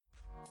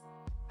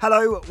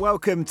Hello,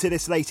 welcome to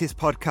this latest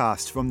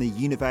podcast from the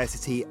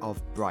University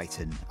of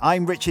Brighton.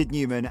 I'm Richard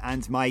Newman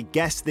and my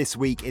guest this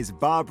week is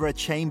Barbara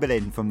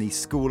Chamberlain from the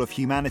School of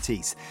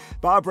Humanities.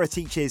 Barbara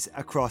teaches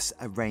across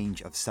a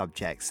range of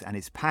subjects and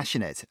is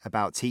passionate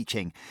about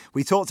teaching.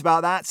 We talked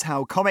about that,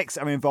 how comics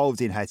are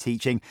involved in her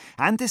teaching,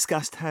 and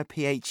discussed her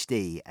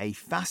PhD, a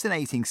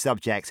fascinating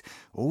subject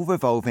all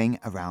revolving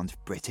around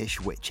British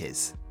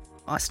witches.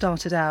 I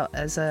started out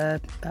as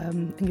a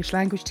English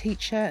language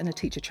teacher and a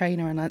teacher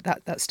trainer, and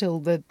that still,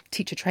 the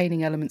teacher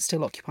training element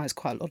still occupies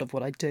quite a lot of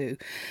what I do,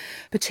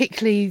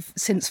 particularly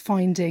since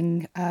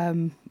finding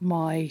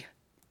my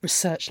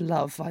research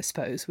love, I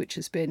suppose, which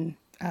has been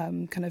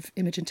kind of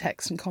image and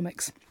text and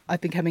comics. I've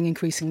becoming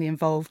increasingly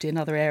involved in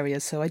other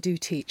areas, so I do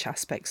teach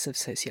aspects of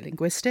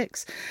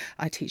sociolinguistics,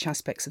 I teach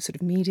aspects of sort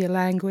of media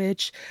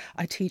language,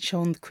 I teach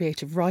on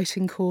creative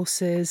writing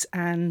courses,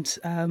 and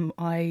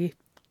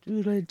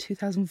in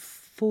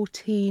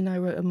 2014 I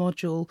wrote a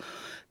module,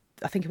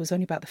 I think it was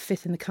only about the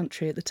fifth in the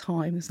country at the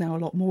time, there's now a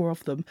lot more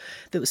of them,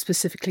 that was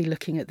specifically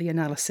looking at the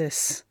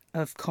analysis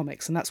of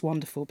comics, and that's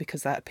wonderful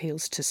because that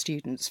appeals to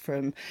students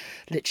from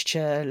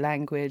literature,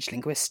 language,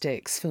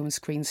 linguistics, film and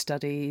screen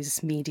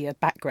studies, media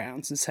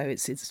backgrounds, and so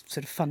it's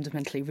sort of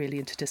fundamentally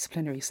really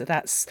interdisciplinary. So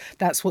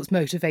that's what's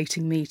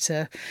motivating me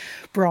to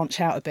branch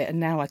out a bit, and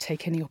now I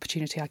take any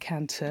opportunity I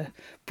can to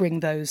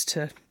bring those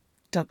to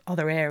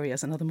other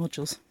areas and other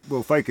modules.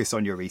 We'll focus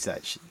on your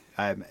research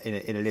in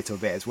a little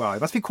bit as well. It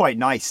must be quite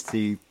nice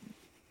to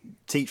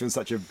teach on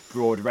such a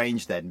broad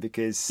range then,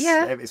 because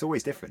it's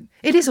always different.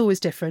 It is always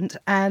different,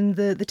 and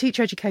the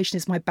teacher education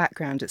is my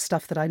background. It's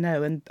stuff that I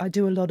know, and I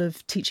do a lot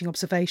of teaching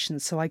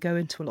observations, so I go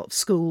into a lot of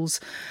schools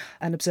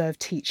and observe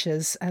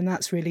teachers, and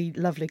that's really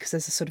lovely because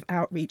there's a sort of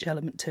outreach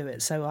element to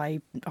it. So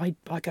I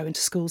go into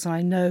schools and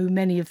I know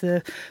many of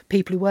the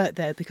people who work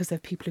there because they're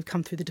people who've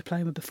come through the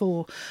diploma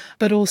before,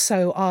 but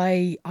also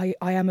I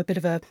am a bit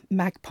of a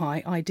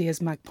magpie,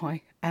 ideas magpie,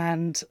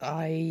 and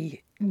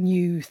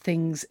new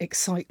things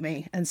excite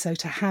me, and so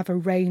to have a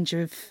range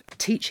of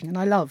teaching, and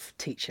I love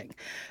teaching,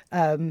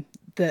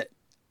 that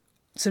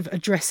sort of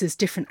addresses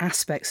different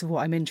aspects of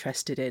what I'm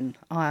interested in,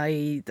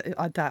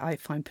 that I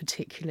find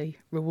particularly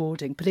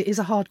rewarding. But it is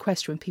a hard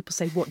question when people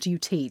say, what do you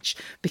teach?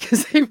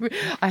 Because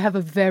I have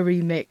a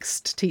very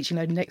mixed teaching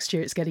load. Next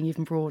year it's getting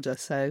even broader,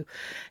 so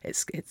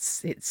it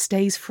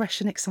stays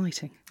fresh and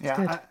exciting. It's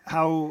good.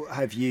 How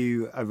have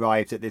you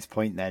arrived at this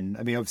point then?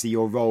 I mean, obviously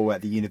your role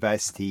at the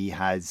university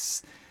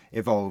has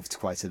evolved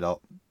quite a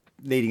lot.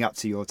 Leading up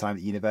to your time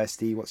at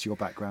university, what's your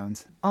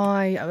background?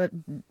 I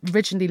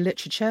originally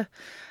literature,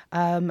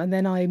 and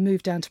then I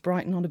moved down to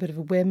Brighton on a bit of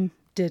a whim,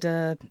 did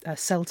a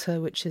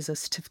CELTA, which is a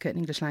certificate in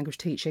English language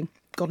teaching,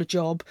 got a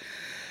job,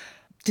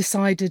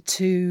 decided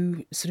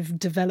to sort of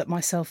develop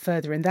myself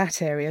further in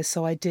that area.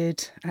 So I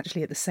did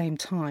actually at the same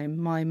time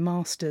my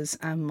master's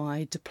and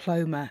my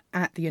diploma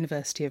at the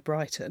University of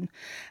Brighton.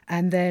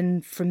 And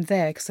then from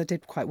there, because I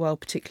did quite well,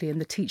 particularly in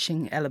the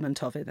teaching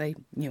element of it, they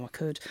knew I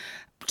could,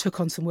 took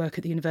on some work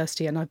at the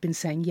university, and I've been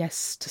saying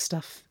yes to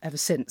stuff ever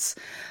since.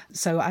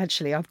 So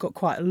actually I've got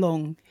quite a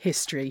long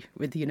history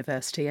with the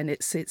university, and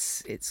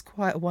it's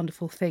quite a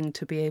wonderful thing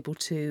to be able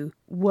to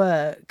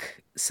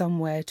work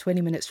somewhere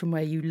 20 minutes from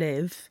where you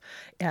live,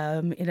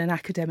 in an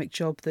academic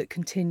job that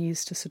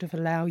continues to sort of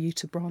allow you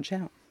to branch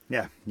out.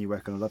 Yeah, you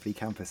work on a lovely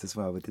campus as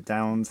well with the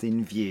Downs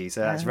in view,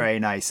 so that's very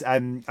nice. I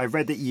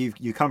read that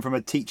you come from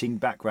a teaching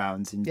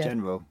background in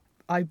general.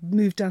 I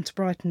moved down to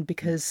Brighton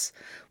because,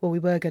 well, we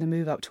were going to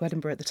move up to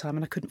Edinburgh at the time,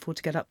 and I couldn't afford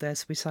to get up there,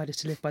 so we decided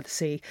to live by the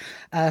sea.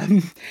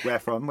 Where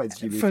from? Where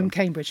did you move from?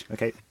 Cambridge.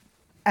 Okay.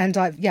 And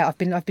I've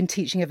been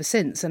teaching ever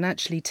since. And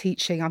actually,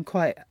 teaching, I'm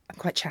quite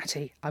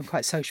chatty. I'm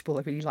quite sociable.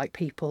 I really like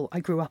people.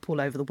 I grew up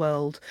all over the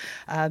world,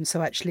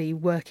 so actually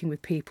working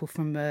with people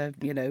from a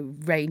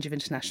range of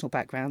international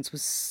backgrounds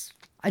was.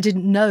 I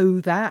didn't know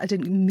that. I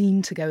didn't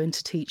mean to go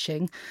into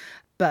teaching,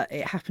 but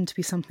it happened to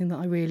be something that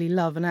I really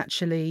love. And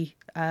actually,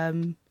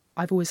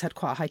 I've always had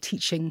quite a high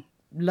teaching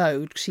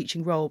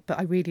role, but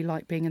I really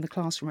like being in the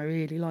classroom. I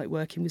really like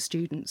working with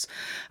students,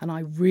 and I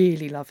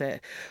really love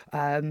it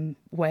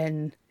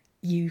when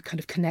you kind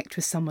of connect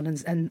with someone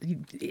and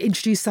you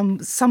introduce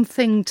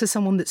something to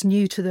someone that's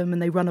new to them, and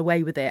they run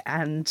away with it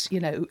and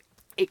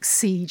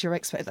exceed your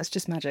expectations. That's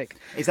just magic.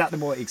 Is that the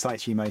more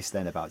excites you most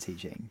then about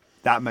teaching?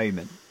 That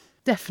moment?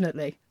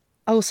 Definitely.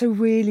 I also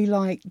really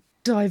like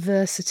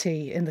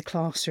diversity in the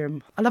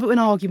classroom. I love it when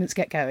arguments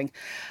get going,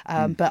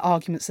 but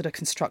arguments that are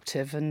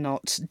constructive and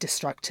not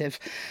destructive.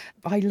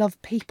 I love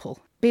people.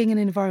 Being in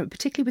an environment,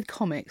 particularly with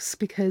comics,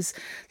 because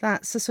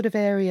that's a sort of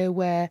area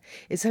where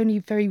it's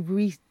only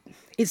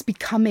it's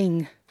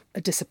becoming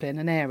a discipline,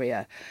 an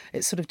area.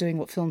 It's sort of doing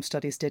what film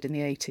studies did in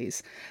the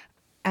 80s.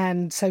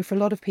 And so for a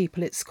lot of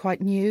people, it's quite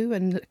new.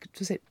 And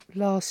was it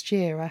last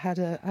year? I had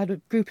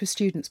a group of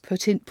students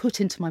put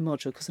into my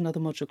module because another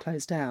module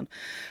closed down,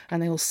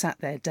 and they all sat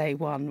there day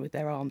one with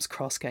their arms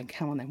crossed, going,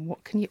 "Come on, then,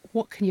 what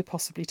can you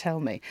possibly tell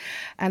me?"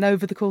 And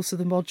over the course of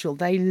the module,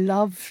 they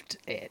loved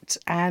it.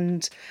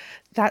 And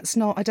that's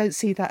not. I don't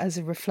see that as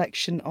a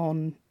reflection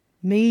on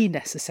me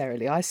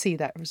necessarily. I see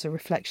that as a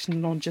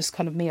reflection on just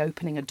kind of me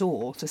opening a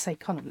door to say,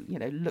 kind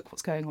of, look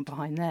what's going on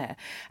behind there,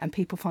 and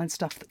people find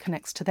stuff that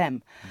connects to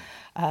them.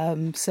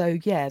 So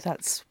yeah,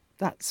 that's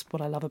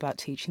what I love about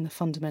teaching, the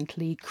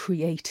fundamentally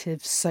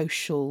creative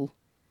social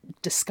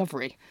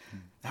discovery.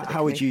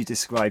 How would you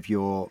describe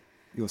your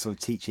sort of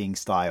teaching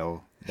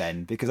style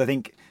then? Because I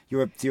think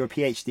you're a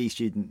PhD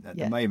student at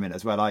the moment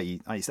as well, aren't you?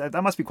 So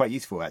that must be quite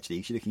useful, actually,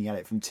 if you're looking at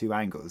it from two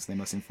angles. They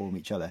must inform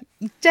each other.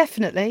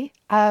 Definitely.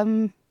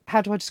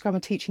 How do I describe my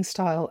teaching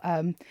style?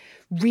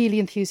 Really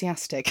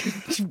enthusiastic,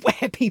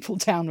 wear people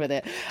down with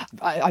it.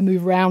 I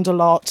move around a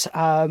lot.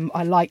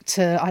 I like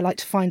to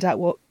find out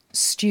what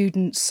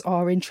students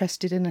are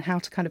interested in and how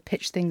to kind of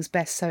pitch things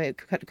best, so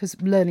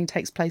because learning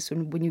takes place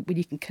when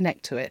you can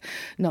connect to it,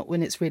 not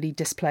when it's really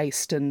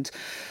displaced and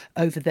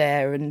over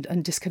there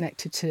and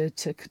disconnected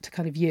to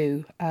kind of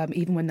you,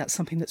 even when that's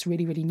something that's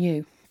really, really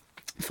new.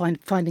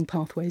 Finding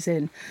pathways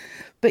in.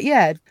 But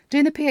yeah,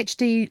 doing the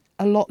PhD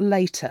a lot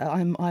later,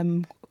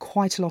 I'm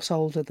quite a lot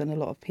older than a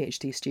lot of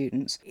PhD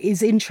students,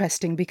 is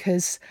interesting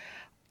because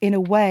in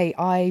a way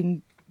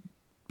I'm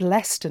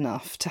blessed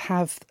enough to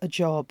have a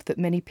job that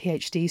many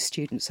PhD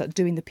students are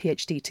doing the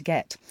PhD to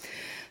get.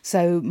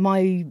 So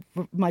my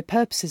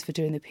purposes for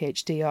doing the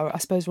PhD are, I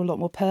suppose, a lot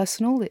more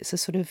personal. It's a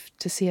sort of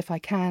to see if I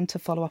can to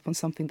follow up on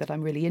something that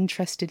I'm really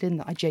interested in,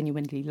 that I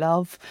genuinely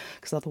love,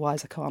 because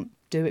otherwise I can't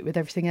do it with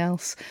everything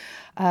else.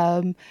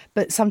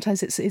 But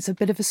sometimes it's a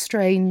bit of a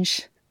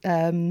strange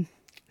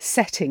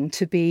setting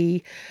to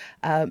be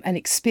an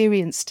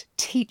experienced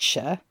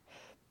teacher,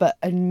 but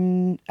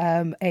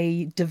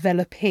a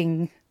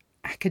developing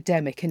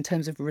academic in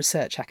terms of a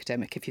research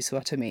academic, if you see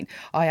what I mean.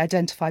 I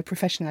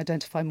professionally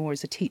identify more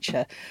as a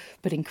teacher,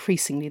 but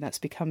increasingly that's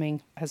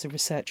becoming as a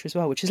researcher as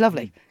well, which is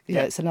lovely.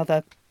 Yeah. It's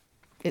another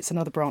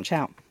branch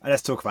out. And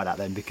let's talk about that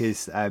then,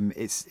 because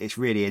it's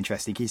really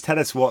interesting. Can you tell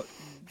us what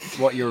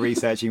you're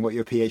researching, what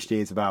your PhD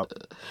is about?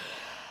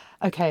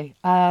 Okay,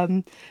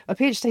 a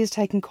PhD has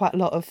taken quite a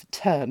lot of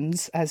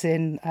turns, as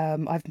in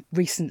I'm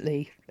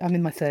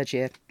in my third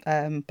year,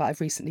 but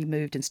I've recently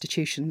moved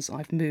institutions,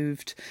 I've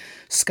moved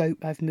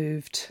scope, I've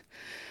moved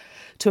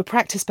to a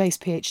practice-based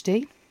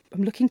PhD.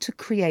 I'm looking to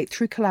create,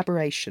 through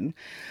collaboration,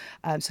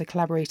 so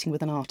collaborating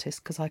with an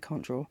artist, because I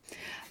can't draw,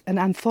 an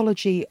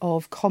anthology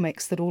of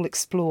comics that all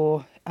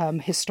explore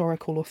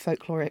historical or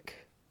folkloric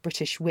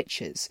British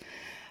witches.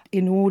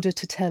 In order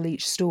to tell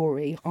each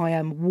story, I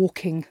am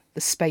walking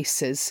the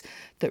spaces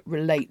that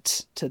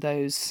relate to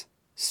those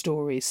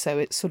stories. So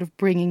it's sort of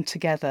bringing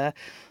together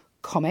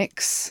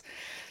comics,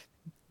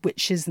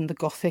 witches and the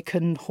Gothic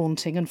and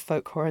haunting and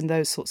folk horror and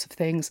those sorts of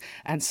things,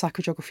 and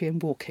psychogeography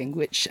and walking,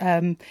 which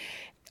on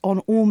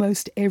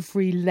almost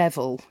every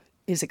level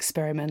is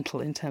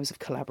experimental in terms of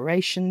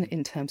collaboration,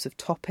 in terms of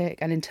topic,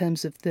 and in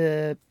terms of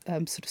the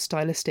sort of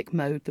stylistic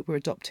mode that we're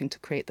adopting to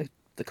create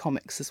the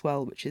comics as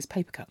well, which is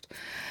papercut.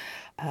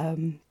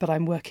 But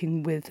I'm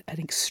working with an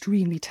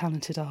extremely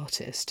talented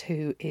artist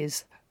who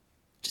is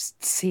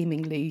just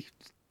seemingly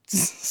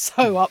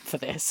so up for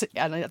this,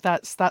 and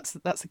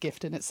that's a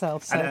gift in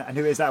itself. So. And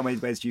who is that? Where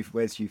did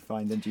you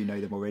find them? Do you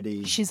know them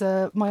already? She's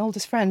my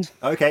oldest friend.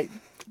 Okay,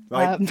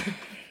 right.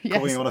 Yes,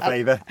 calling on a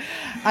favour.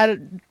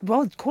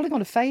 Calling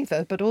on a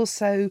favour, but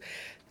also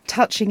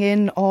touching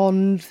in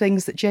on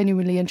things that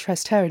genuinely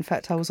interest her. In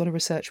fact, I was on a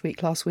research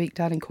week last week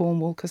down in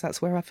Cornwall, because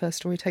that's where our first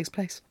story takes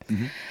place.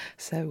 Mm-hmm.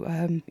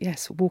 So,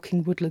 yes,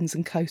 walking woodlands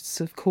and coasts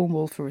of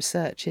Cornwall for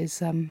research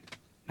is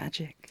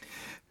magic.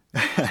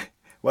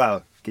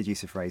 Well, good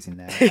use of phrasing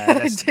there.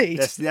 Indeed.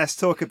 Let's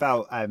talk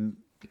about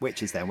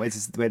witches then. Where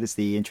does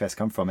the interest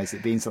come from? Has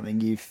it been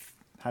something you've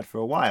had for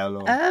a while,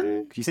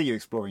 or you say you're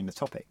exploring the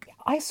topic?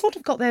 I sort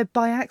of got there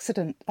by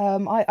accident.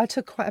 I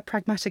took quite a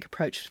pragmatic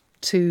approach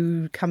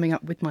to coming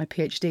up with my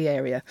PhD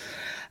area.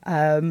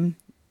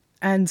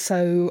 And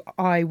so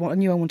I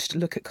knew I wanted to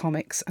look at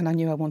comics, and I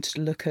knew I wanted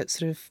to look at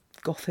sort of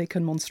Gothic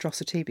and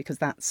monstrosity, because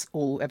that's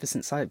all, ever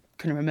since I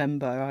can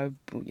remember, I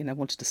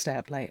wanted to stay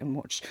up late and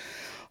watch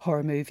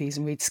horror movies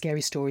and read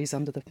scary stories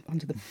under the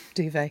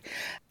duvet.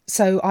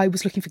 So I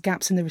was looking for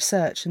gaps in the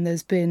research, and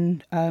there's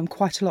been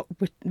quite a lot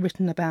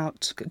written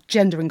about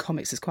gender in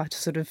comics. Is quite a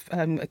sort of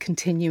a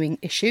continuing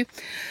issue.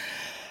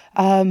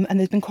 And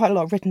there's been quite a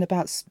lot written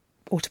about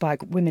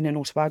women in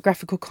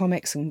autobiographical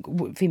comics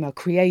and female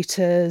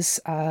creators,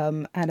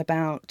 and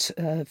about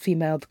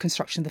the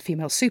construction of the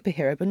female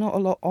superhero, but not a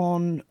lot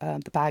on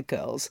the bad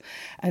girls.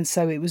 And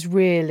so it was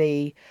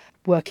really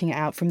working it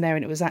out from there.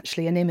 And it was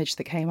actually an image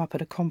that came up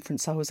at a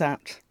conference I was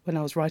at when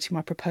I was writing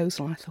my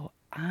proposal. And I thought,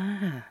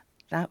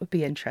 that would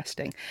be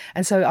interesting.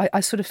 And so I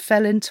sort of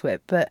fell into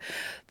it. But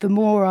the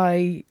more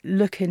I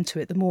look into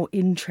it, the more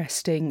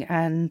interesting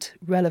and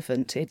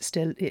relevant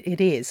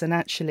it is. And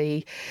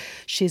actually,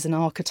 she's an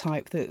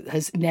archetype that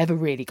has never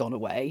really gone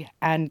away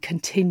and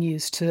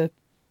continues to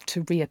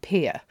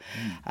reappear.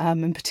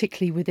 And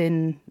particularly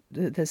within,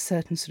 there's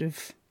certain sort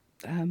of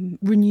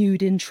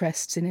renewed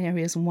interests in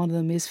areas, and one of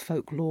them is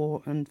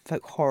folklore and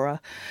folk horror,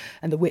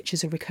 and the witch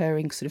is a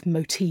recurring sort of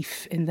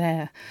motif in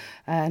there.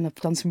 And I've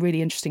done some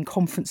really interesting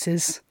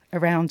conferences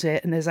around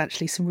it, and there's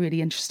actually some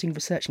really interesting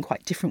research in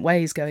quite different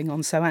ways going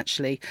on. So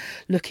actually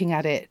looking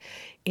at it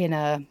in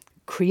a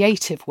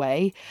creative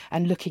way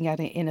and looking at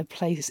it in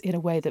a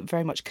way that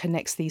very much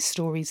connects these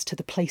stories to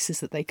the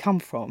places that they come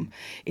from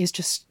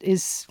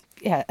is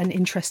an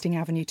interesting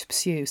avenue to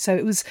pursue. So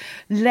it was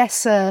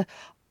less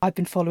I've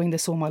been following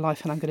this all my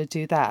life and I'm going to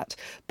do that,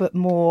 but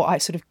more I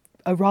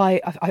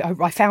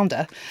found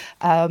her,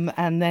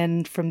 and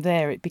then from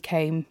there it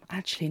became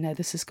actually no,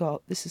 this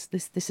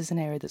is an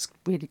area that's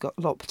really got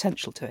a lot of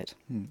potential to it.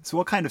 So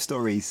what kind of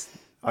stories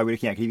are we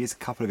looking at? Can you give us a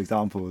couple of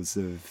examples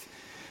of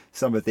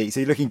some of these?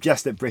 So you're looking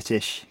just at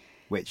British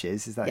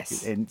witches, is that?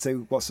 Yes. And so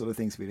what sort of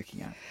things are we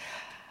looking at?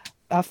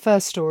 Our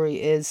first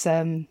story is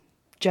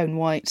Joan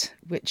White,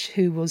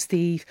 who was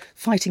the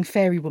fighting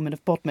fairy woman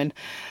of Bodmin,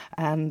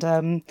 and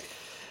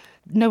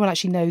no one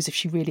actually knows if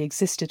she really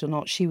existed or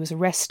not. She was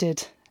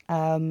arrested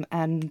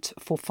and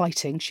for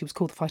fighting. She was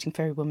called the fighting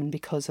fairy woman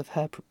because of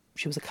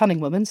she was a cunning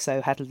woman,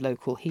 so had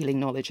local healing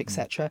knowledge,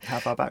 etc. How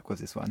far back was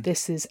this one?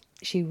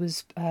 She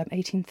was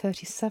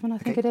 1837, I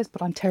think it is,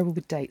 but I'm terrible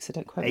with dates, so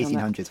don't quote me on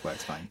that. 1800s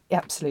works fine.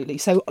 Absolutely.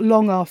 So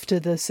long after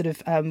the sort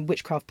of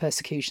witchcraft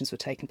persecutions were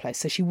taking place.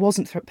 So she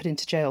wasn't put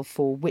into jail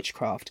for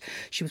witchcraft.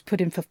 She was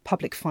put in for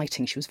public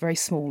fighting. She was very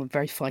small and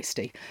very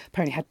feisty.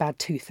 Apparently had bad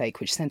toothache,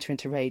 which sent her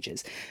into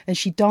rages. And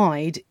she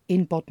died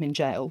in Bodmin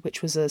Jail,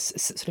 which was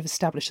sort of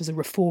established as a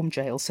reform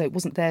jail. So it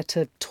wasn't there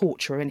to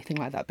torture or anything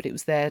like that, but it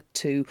was there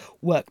to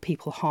work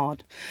people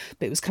hard.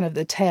 But it was kind of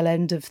the tail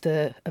end of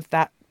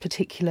that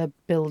particular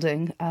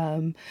building.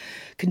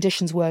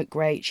 Conditions weren't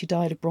great. She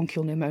died of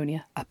bronchial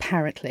pneumonia,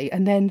 apparently.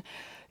 And then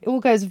it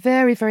all goes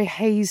very, very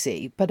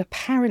hazy, but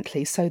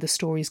apparently, so the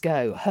stories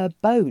go,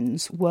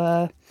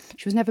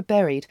 she was never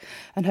buried,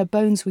 and her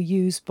bones were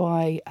used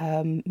by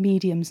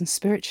mediums and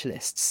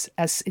spiritualists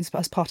as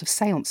part of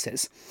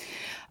seances.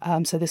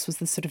 So this was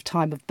the sort of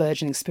time of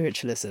burgeoning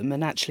spiritualism,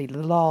 and actually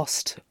the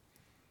last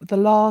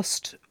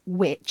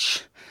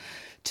witch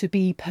to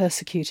be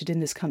persecuted in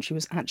this country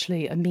was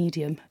actually a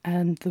medium,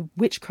 and the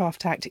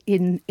Witchcraft Act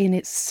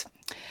it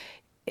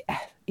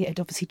had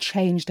obviously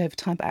changed over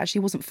time, but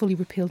actually wasn't fully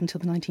repealed until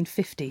the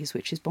 1950s,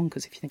 which is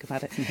bonkers if you think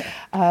about it.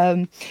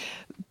 Yeah.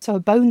 So her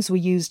bones were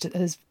used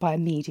by a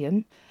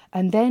medium,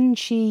 and then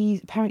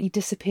she apparently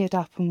disappeared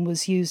up and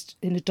was used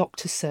in a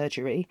doctor's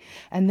surgery,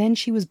 and then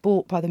she was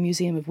bought by the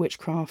Museum of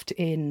Witchcraft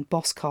in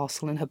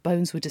Boscastle, and her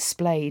bones were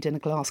displayed in a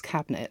glass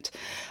cabinet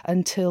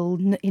until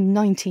in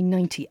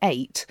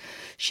 1998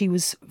 she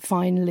was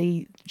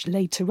finally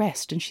laid to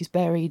rest, and she's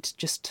buried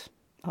just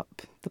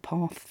up the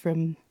path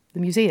from the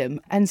museum.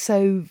 And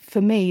so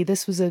for me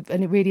this was a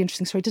really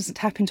interesting story. It doesn't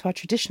tap into our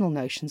traditional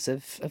notions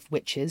of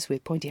witches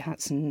with pointy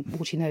hats and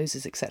warty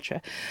noses,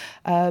 etc.,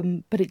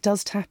 but it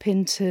does tap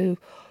into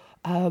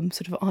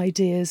sort of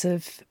ideas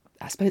of,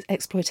 I suppose,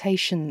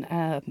 exploitation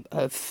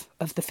of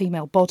the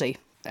female body.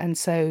 And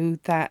so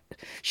that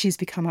she's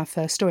become our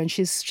first story, and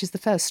she's the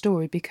first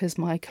story because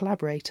my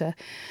collaborator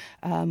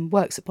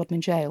works at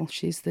Bodmin Jail.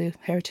 She's the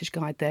heritage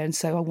guide there, and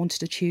so I wanted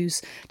to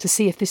choose, to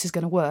see if this is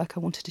going to work, I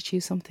wanted to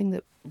choose something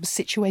that was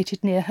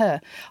situated near her.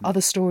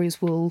 Other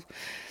stories will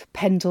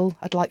pendle.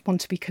 I'd like one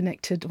to be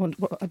connected.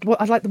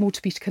 I'd like them all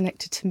to be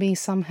connected to me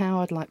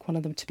somehow. I'd like one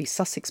of them to be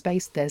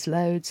Sussex-based. There's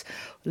loads.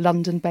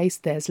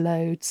 London-based. There's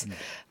loads.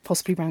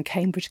 Possibly around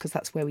Cambridge because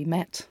that's where we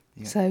met.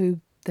 Yeah. So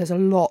there's a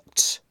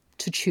lot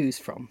to choose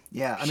from,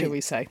 shall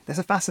we say. There's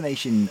a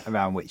fascination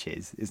around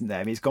witches, isn't there?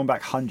 I mean, it's gone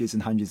back hundreds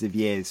and hundreds of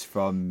years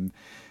from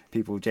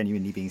people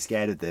genuinely being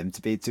scared of them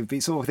to be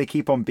sort of, they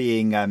keep on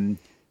being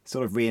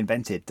sort of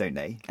reinvented, don't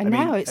they? And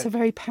now it's a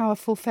very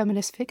powerful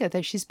feminist figure,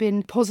 though she's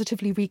been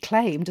positively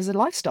reclaimed as a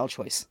lifestyle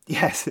choice.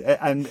 Yes,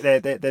 and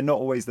they're not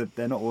always the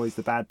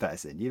bad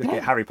person. You look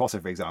at Harry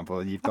Potter, for example,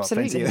 and you've got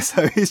plenty of.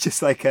 So it's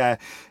just like there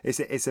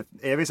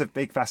is a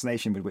big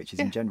fascination with witches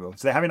in general.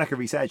 So they're having like a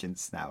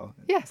resurgence now.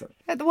 Yeah.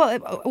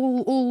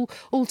 Well,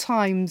 all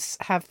times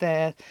have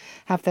their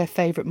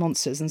favourite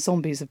monsters, and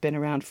zombies have been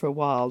around for a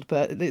while,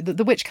 but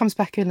the witch comes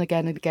back in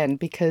again and again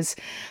because,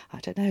 I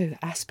don't know,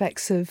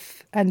 aspects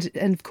of and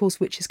of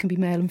course witches can be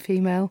male and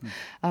female,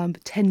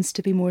 but tends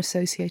to be more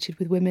associated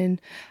with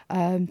women,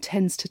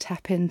 tends to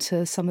tap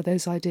into some of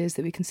those ideas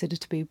that we consider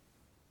to be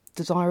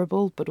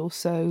desirable but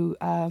also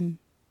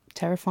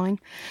terrifying.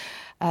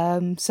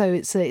 So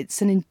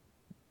it's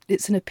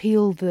an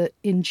appeal that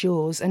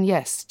endures, and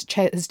yes,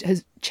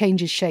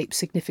 changes shape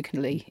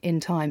significantly in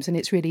times, and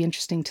it's really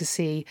interesting to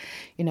see.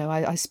 You know,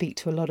 I speak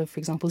to a lot of, for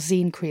example,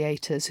 zine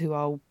creators who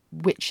are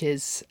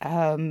witches.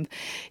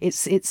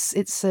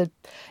 It's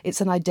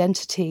an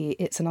identity,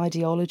 it's an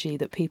ideology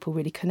that people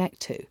really connect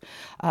to.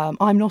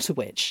 I'm not a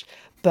witch,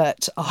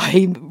 but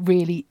I'm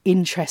really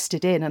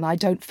interested in, and I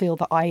don't feel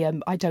that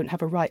I don't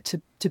have a right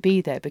to be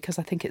there, because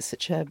I think it's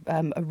such a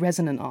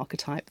resonant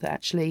archetype that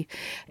actually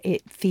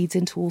it feeds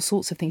into all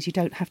sorts of things. You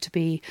don't have to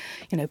be,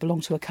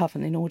 belong to a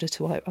coven in order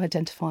to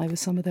identify with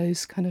some of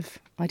those kind of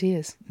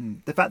ideas.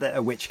 The fact that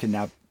a witch can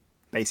now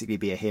basically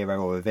be a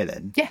hero or a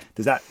villain. Yeah.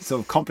 Does that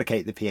sort of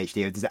complicate the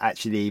PhD, or does it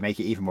actually make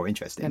it even more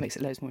interesting? That makes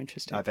it loads more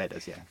interesting. I bet it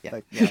does, yeah. Yeah.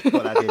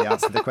 Well, that'd be the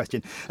answer to the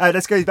question.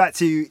 Let's go back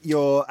to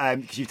your,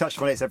 because you've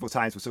touched on it several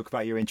times, we'll talk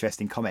about your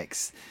interest in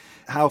comics.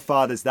 How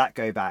far does that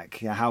go back?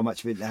 How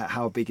much of it,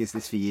 how big is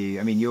this for you?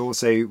 I mean,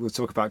 we'll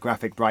talk about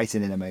Graphic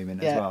Brighton in a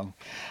moment as well.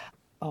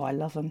 Oh, I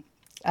love them.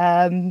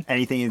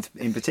 Anything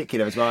in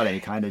particular as well, any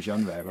kind of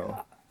genre?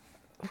 Or?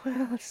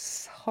 Well,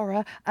 it's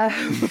horror.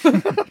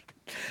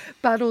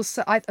 But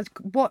also,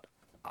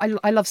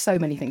 I love so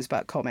many things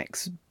about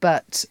comics,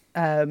 but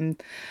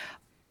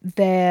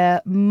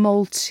their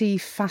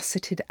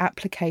multifaceted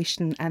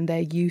application and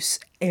their use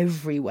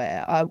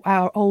everywhere.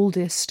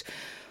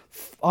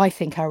 I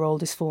think our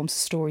oldest forms of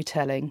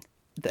storytelling,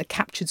 the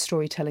captured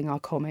storytelling, are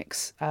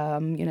comics.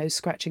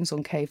 Scratchings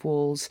on cave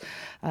walls,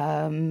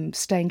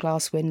 stained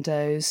glass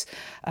windows,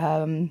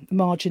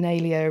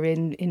 marginalia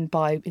in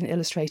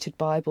illustrated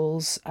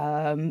Bibles,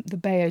 the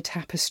Bayeux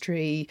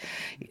tapestry.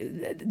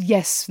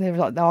 Yes,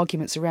 there are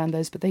arguments around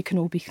those, but they can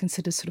all be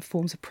considered sort of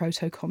forms of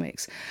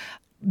proto-comics.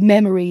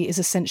 Memory is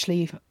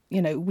essentially,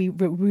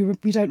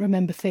 we don't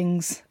remember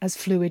things as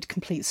fluid,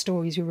 complete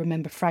stories. We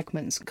remember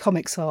fragments.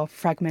 Comics are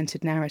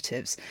fragmented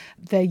narratives.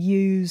 They're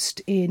used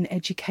in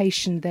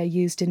education. They're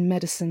used in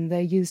medicine.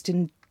 They're used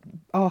in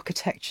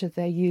architecture.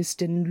 They're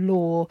used in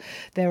law.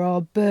 There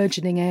are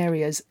burgeoning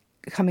areas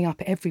coming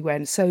up everywhere,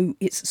 and so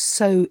it's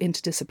so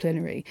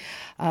interdisciplinary.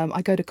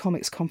 I go to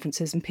comics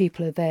conferences and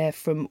people are there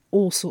from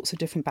all sorts of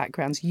different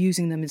backgrounds,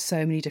 using them in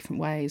so many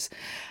different ways.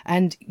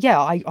 And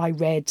I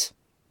read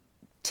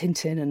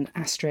Tintin and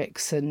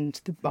Asterix, and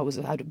I was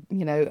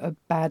a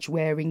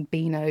badge-wearing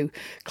Beano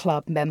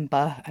Club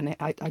member, and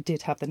I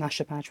did have the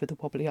Nasher badge with the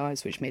wobbly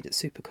eyes, which made it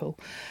super cool.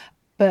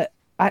 But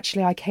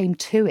actually, I came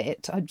to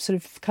it, I sort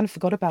of kind of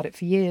forgot about it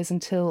for years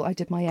until I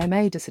did my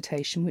MA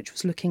dissertation, which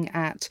was looking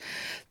at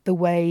the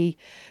way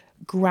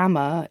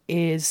grammar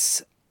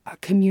is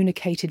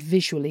communicated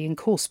visually in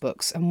course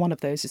books, and one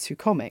of those is through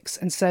comics.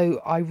 And so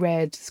I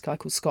read this guy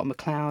called Scott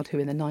McCloud, who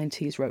in the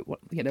 90s wrote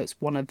it's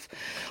one of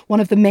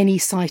the many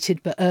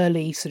cited but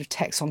early sort of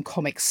texts on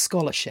comics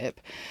scholarship.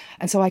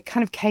 And so I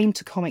kind of came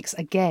to comics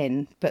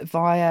again, but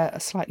via a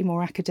slightly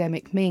more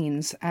academic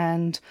means.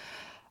 And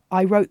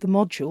I wrote the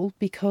module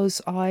because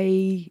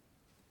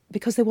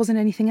there wasn't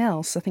anything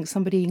else. I think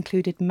somebody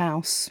included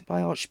Mouse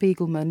by Art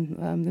Spiegelman,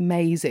 the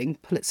amazing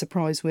Pulitzer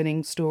Prize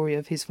winning story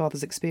of his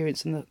father's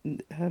experience during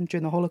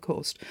the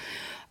Holocaust.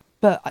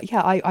 But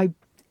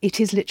it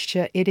is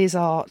literature, it is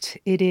art,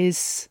 it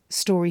is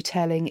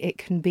storytelling. It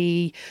can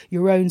be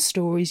your own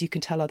stories, you can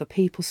tell other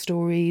people's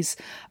stories.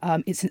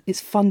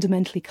 It's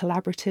fundamentally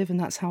collaborative, and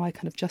that's how I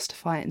kind of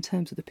justify it in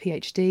terms of the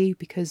PhD,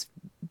 because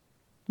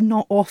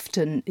not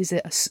often is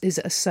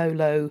it a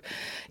solo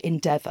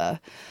endeavour.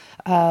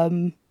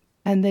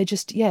 And they're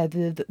just,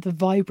 the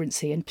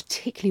vibrancy, and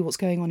particularly what's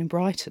going on in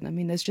Brighton. I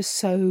mean, there's just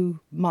so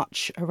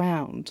much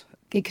around.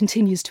 It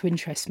continues to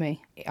interest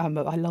me. I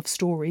love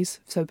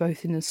stories, so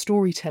both in a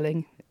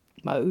storytelling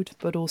mode,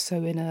 but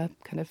also in a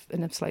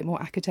slightly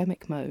more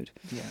academic mode.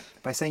 Yeah.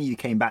 By saying you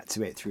came back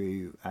to it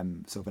through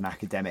sort of an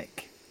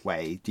academic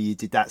way,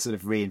 did that sort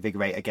of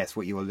reinvigorate, I guess,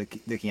 what you were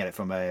looking at it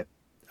from a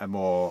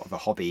more of a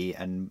hobby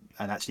and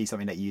actually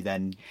something that you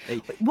then...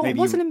 It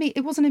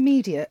wasn't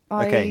immediate.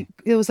 Okay.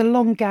 There was a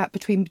long gap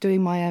between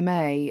doing my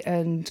MA,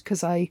 and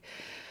because I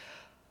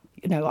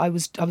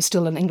was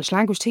still an English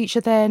language teacher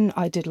then.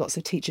 I did lots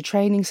of teacher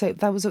training, so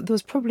there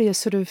was probably a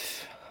sort of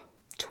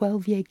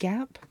 12-year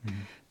gap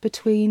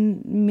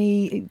between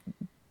me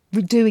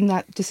doing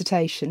that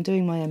dissertation,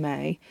 doing my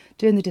MA,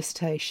 doing the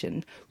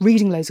dissertation,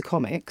 reading loads of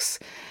comics,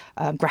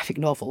 graphic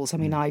novels. I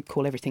mean, I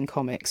call everything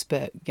comics,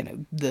 but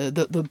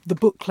the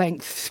book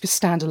length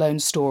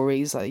standalone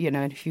stories.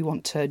 And if you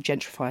want to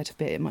gentrify it a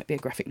bit, it might be a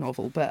graphic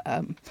novel. But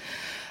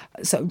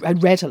so I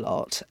read a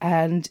lot,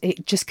 and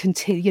it just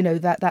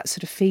continued. That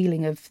sort of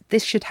feeling of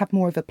this should have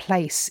more of a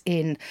place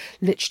in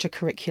literature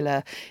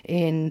curricula,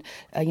 in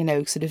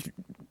sort of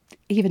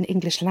even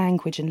English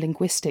language and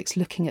linguistics,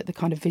 looking at the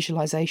kind of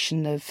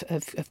visualization of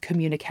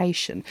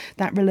communication.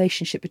 That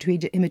relationship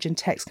between image and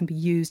text can be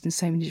used in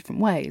so many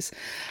different ways.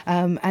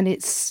 And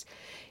it's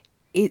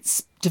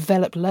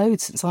developed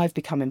loads since I've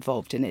become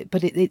involved in it,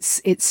 but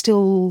it's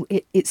still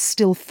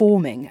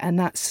forming, and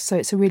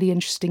it's a really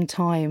interesting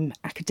time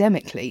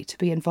academically to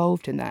be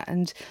involved in that.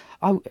 And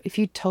if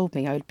you'd told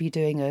me I would be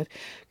doing a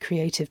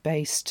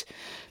creative-based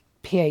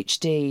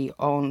PhD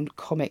on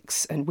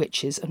comics and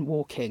witches and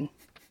walking,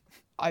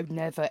 I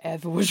never,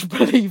 ever would have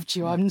believed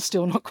you. I'm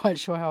still not quite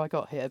sure how I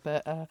got here,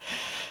 but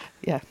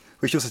yeah.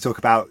 We should also talk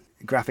about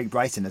Graphic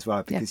Brighton as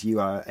well, because you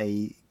are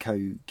a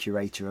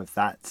co-curator of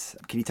that.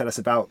 Can you tell us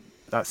about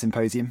that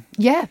symposium?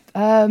 Yeah.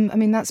 I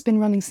mean, that's been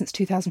running since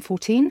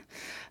 2014.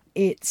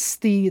 It's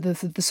the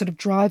sort of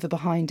driver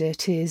behind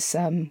it is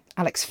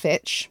Alex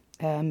Fitch,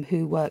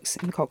 who works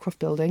in the Cockcroft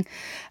building.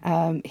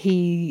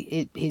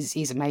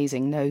 He's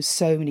amazing, knows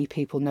so many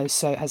people,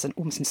 has an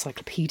almost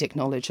encyclopedic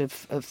knowledge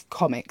of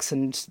comics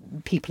and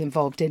people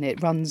involved in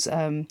it, runs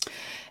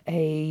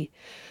a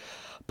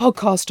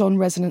podcast on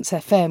Resonance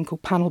FM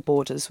called Panel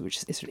Borders,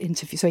 which is an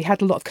interview. So he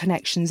had a lot of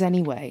connections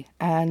anyway.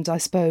 And I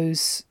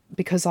suppose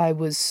because I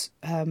was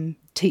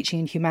teaching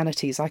in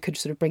humanities, I could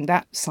sort of bring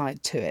that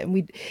side to it.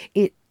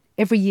 And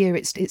every year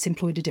it's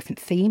employed a different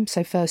theme.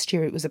 So first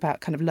year it was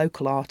about kind of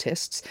local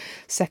artists.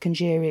 Second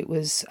year it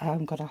was,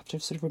 God, I have to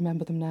sort of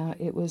remember them now.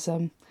 It was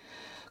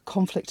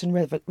conflict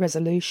and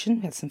resolution.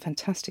 We had some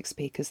fantastic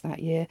speakers that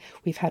year.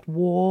 We've had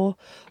war,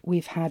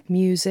 we've had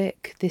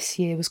music. This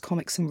year was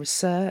comics and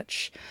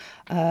research.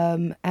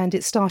 And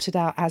it started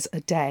out as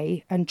a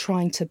day and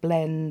trying to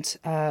blend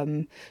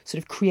sort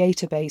of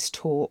creator-based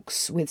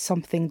talks with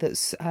something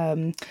that's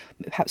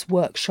perhaps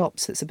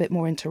workshops that's a bit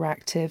more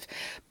interactive,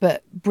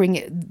 but bring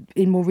it,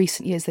 in more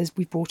recent years,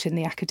 we've brought in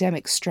the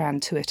academic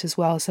strand to it as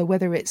well. So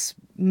whether it's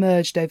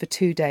merged over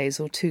 2 days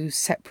or 2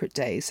 separate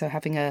days, so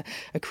having a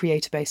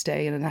creator-based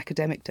day and an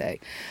academic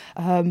day.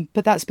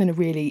 But that's been a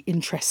really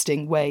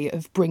interesting way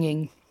of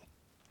bringing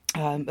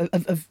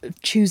of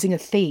choosing a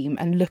theme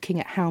and looking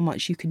at how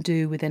much you can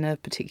do within a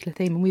particular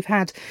theme. And we've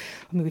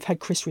had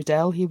Chris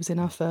Riddell. He was in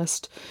our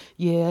first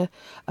year.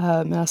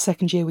 In our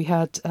second year, we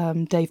had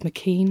Dave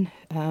McKean,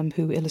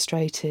 who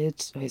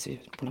illustrated. He's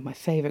one of my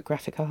favourite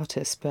graphic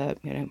artists.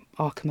 But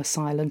Arkham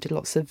Asylum did a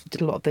lot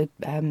of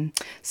the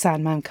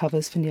Sandman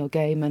covers for Neil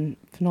Gaiman.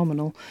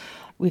 Phenomenal.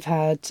 We've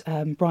had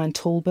Brian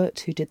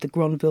Talbot, who did the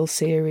Gronville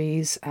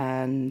series,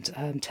 and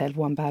Ted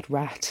One Bad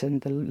Rat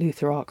and the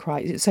Luther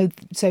Arkwright. So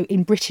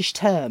in British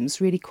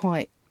terms, really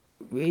quite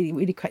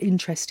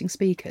interesting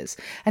speakers.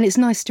 And it's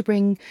nice to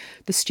bring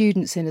the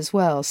students in as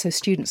well. So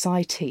students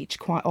I teach,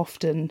 quite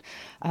often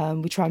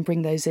we try and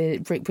bring those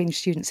in, bring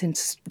students in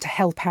to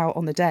help out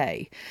on the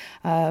day.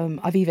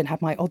 I've even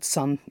had my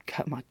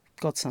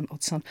godson,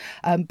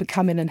 but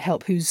come in and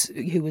help, who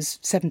was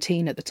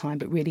 17 at the time,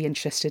 but really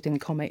interested in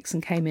comics,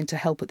 and came in to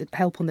help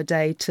on the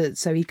day,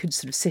 so he could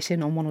sort of sit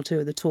in on 1 or 2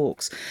 of the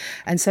talks.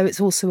 And so it's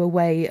also a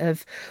way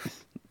of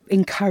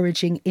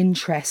encouraging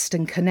interest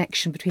and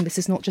connection between. This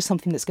is not just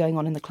something that's going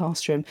on in the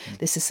classroom.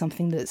 This is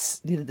something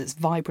that's that's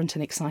vibrant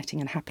and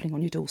exciting and happening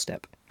on your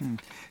doorstep.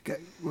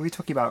 We're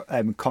talking about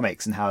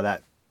comics and how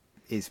that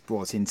is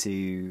brought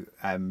into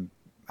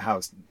how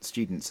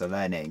students are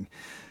learning.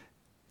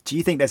 Do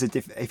you think there's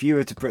if you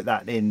were to put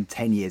that in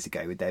 10 years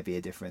ago, would there be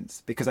a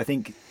difference? Because I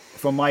think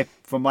from my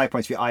point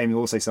of view, I am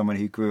also someone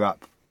who grew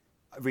up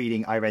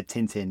reading. I read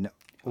Tintin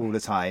all the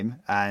time,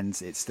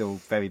 and it's still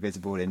very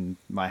visible in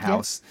my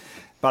house.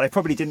 Yeah. But I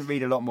probably didn't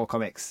read a lot more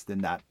comics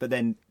than that. But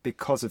then,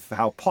 because of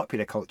how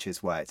popular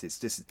culture's worked, it's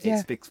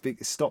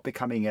stopped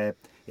becoming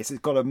it's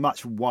got a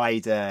much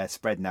wider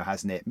spread now,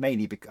 hasn't it?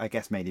 Mainly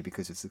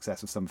because of the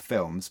success of some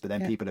films. But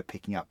then people are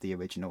picking up the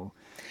original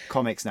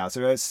comics now.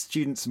 So are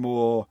students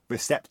more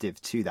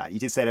receptive to that? You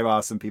did say there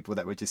are some people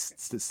that were just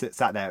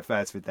sat there at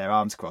first with their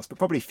arms crossed, but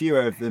probably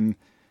fewer of them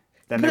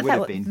than there would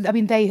have been. I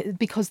mean,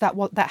 because that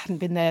hadn't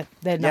been their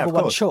number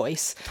one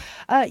choice.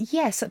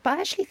 Yes, but I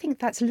actually think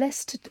that's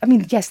less to. I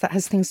mean, yes, that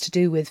has things to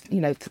do with I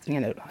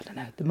don't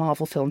know, the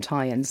Marvel film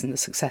tie-ins and the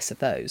success of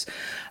those,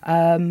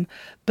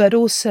 but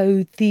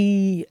also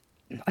I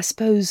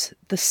suppose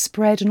the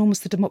spread and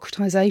almost the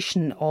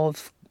democratization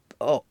of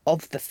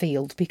the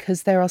field,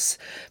 because there are,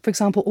 for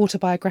example,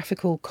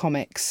 autobiographical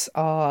comics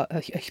are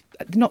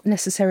not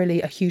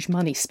necessarily a huge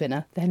money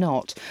spinner. They're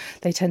not.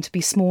 They tend to be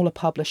smaller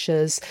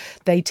publishers.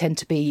 They tend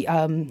to be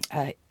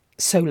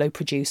solo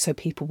produced, so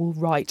people will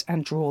write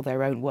and draw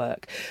their own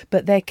work.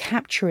 But they're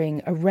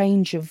capturing a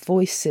range of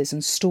voices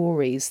and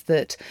stories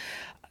that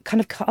kind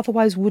of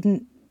otherwise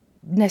wouldn't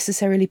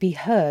necessarily be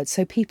heard.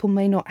 So people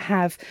may not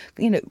have,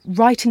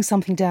 writing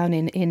something down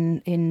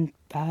in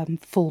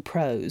full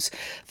prose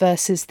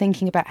versus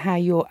thinking about how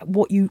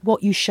what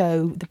you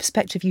show, the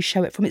perspective you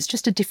show it from. It's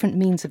just a different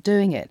means of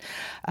doing it.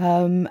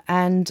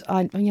 And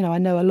I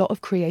know a lot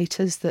of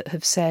creators that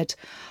have said,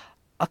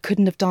 I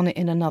couldn't have done it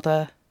in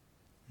another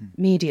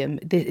medium.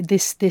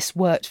 This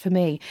worked for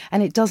me.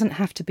 And it doesn't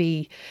have to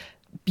be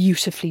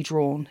beautifully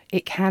drawn.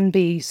 It can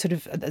be sort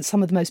of,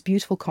 some of the most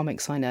beautiful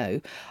comics I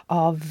know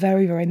are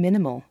very, very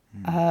minimal.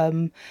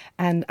 And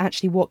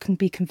actually what can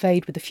be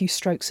conveyed with a few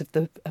strokes of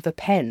a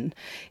pen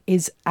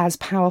is as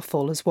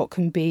powerful as what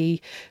can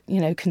be,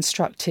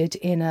 constructed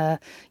in a,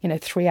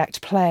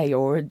 3-act play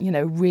or,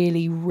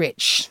 really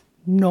rich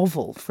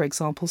novel, for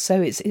example.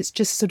 So it's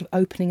just sort of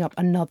opening up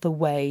another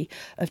way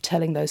of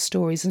telling those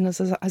stories. And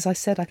as I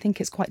said, I think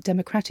it's quite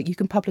democratic. You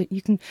can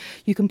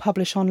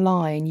publish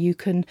online. You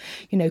can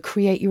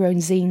create your own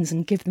zines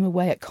and give them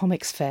away at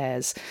comics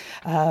fairs.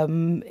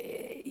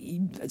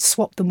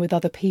 Swap them with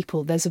other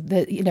people.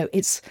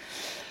 It's,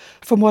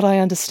 from what I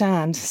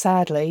understand,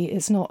 sadly,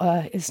 it's not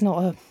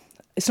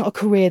a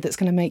career that's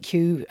going to make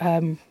you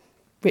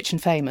rich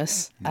and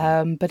famous,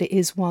 but it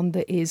is one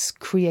that is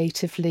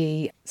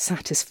creatively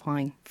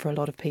satisfying for a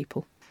lot of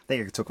people. I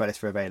think I could talk about this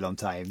for a very long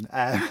time.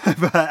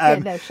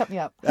 Shut me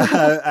up.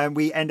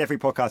 We end every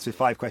podcast with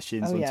 5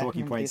 questions on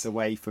talking points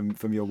away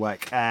from your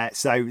work.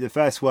 So the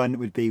first one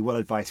would be, what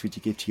advice would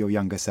you give to your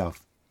younger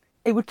self?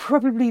 It would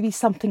probably be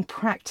something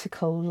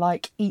practical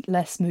like eat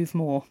less, move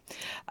more.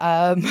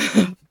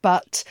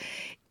 But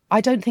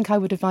I don't think I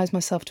would advise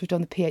myself to have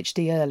done the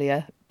PhD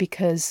earlier,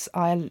 because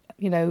I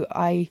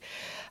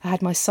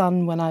had my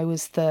son when I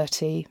was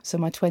 30, so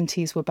my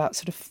 20s were about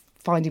sort of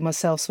finding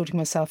myself, sorting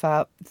myself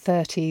out.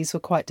 30s were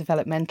quite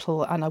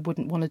developmental, and I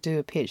wouldn't want to do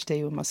a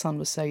PhD when my son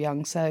was so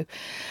young. So,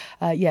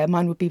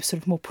 mine would be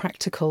sort of more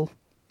practical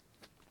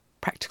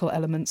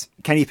elements.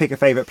 Can you pick a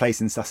favourite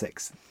place in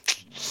Sussex?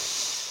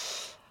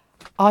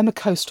 I'm a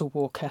coastal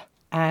walker,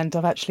 and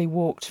I've actually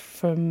walked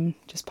from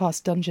just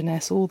past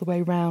Dungeness all the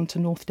way round to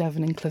North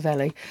Devon and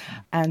Clovelly,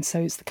 and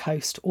so it's the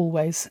coast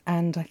always.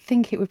 And I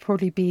think it would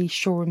probably be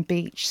Shoreham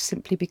Beach,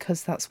 simply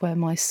because that's where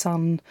my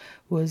son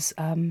was.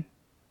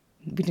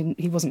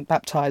 He wasn't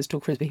baptised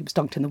or christened, he was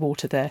dunked in the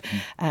water there.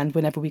 And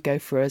whenever we go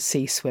for a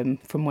sea swim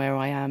from where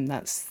I am,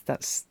 that's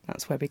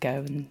where we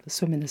go, and the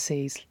swim in the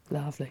sea's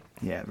lovely.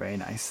 Yeah, very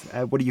nice.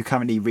 What are you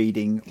currently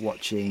reading,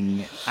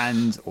 watching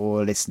and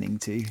or listening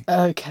to?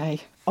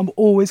 Okay, I've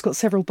always got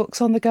several books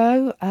on the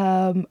go.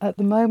 At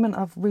the moment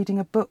I'm reading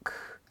a book.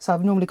 So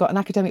I've normally got an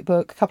academic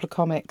book, a couple of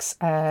comics,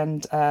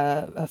 and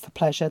a For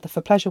Pleasure. The For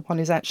Pleasure one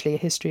is actually a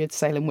history of the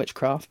Salem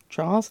witchcraft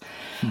trials.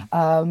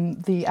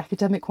 The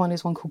academic one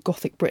is one called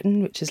Gothic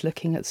Britain, which is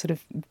looking at sort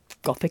of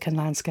Gothic and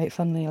landscape,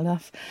 funnily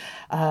enough.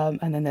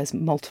 And then there's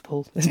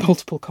multiple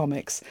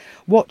comics.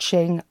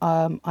 Watching,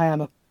 I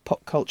am a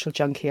pop culture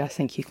junkie. I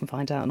think you can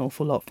find out an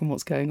awful lot from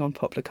what's going on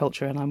popular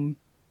culture, and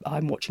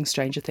I'm watching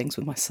Stranger Things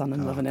with my son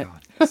and loving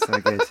God. it. So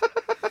good.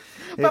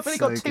 I've only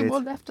got two more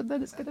left, and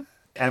then it's going to...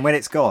 And when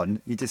it's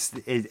gone, you just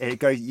it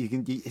goes.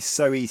 It's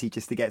so easy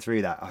just to get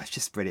through that. Oh, it's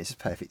just brilliant. It's just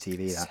perfect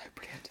TV. That. So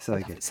brilliant. So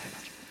good. It so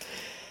much.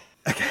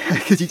 Okay.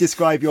 Could you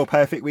describe your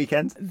perfect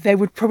weekend? There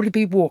would probably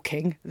be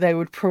walking. There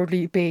would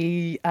probably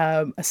be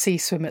a sea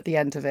swim at the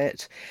end of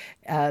it.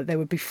 There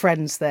would be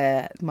friends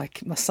there. My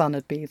son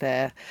would be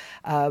there.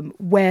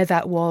 Where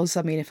that was,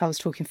 I mean, if I was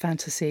talking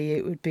fantasy,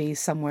 it would be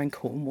somewhere in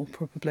Cornwall,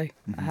 probably.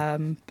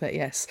 But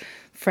yes,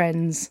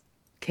 friends,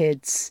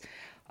 kids.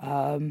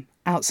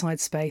 Outside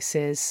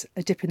spaces,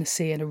 a dip in the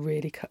sea, and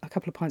a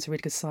couple of pints of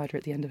really good cider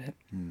at the end of it.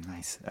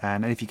 Nice.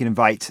 And if you can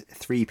invite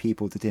 3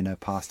 people to dinner,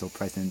 past or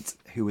present,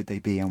 who would they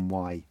be and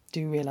why?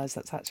 Do realise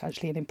that's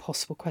actually an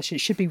impossible question.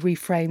 It should be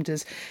reframed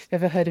as,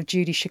 have you ever heard of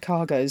Judy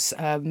Chicago's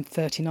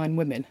 39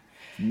 Women?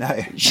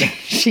 No.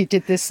 She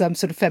did this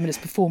sort of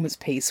feminist performance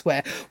piece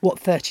where what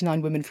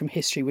 39 women from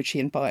history would she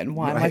invite and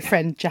why. Right. My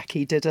friend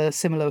Jackie did a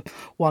similar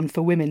one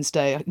for Women's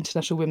Day,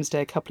 International Women's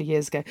Day, a couple of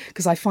years ago,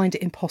 because I find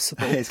it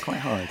impossible. It's quite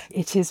hard.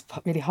 It is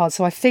really hard.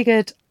 So I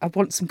figured I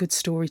want some good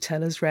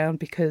storytellers round,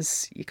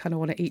 because you kind of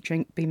want to eat,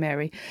 drink, be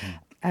merry.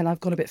 And I've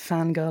gone a bit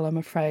fangirl, I'm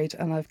afraid.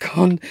 And I've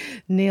gone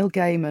Neil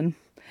Gaiman,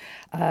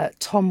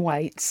 Tom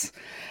Waits,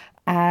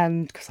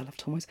 and because I love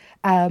Tom Waits,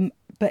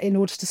 but in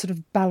order to sort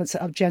of balance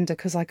it up gender,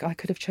 because I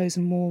could have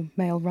chosen more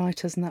male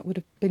writers and that would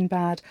have been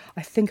bad,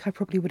 I think I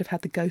probably would have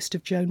had the ghost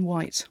of Joan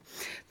White,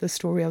 the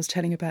story I was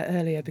telling about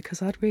earlier, because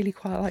I'd really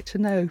quite like to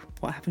know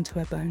what happened to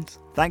her bones.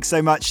 Thanks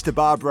so much to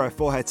Barbara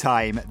for her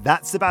time.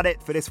 That's about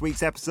it for this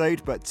week's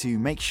episode, but to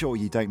make sure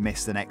you don't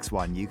miss the next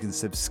one, you can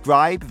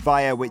subscribe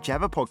via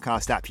whichever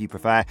podcast app you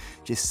prefer.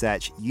 Just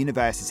search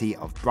University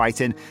of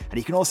Brighton, and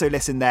you can also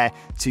listen there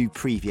to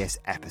previous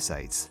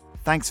episodes.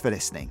 Thanks for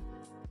listening.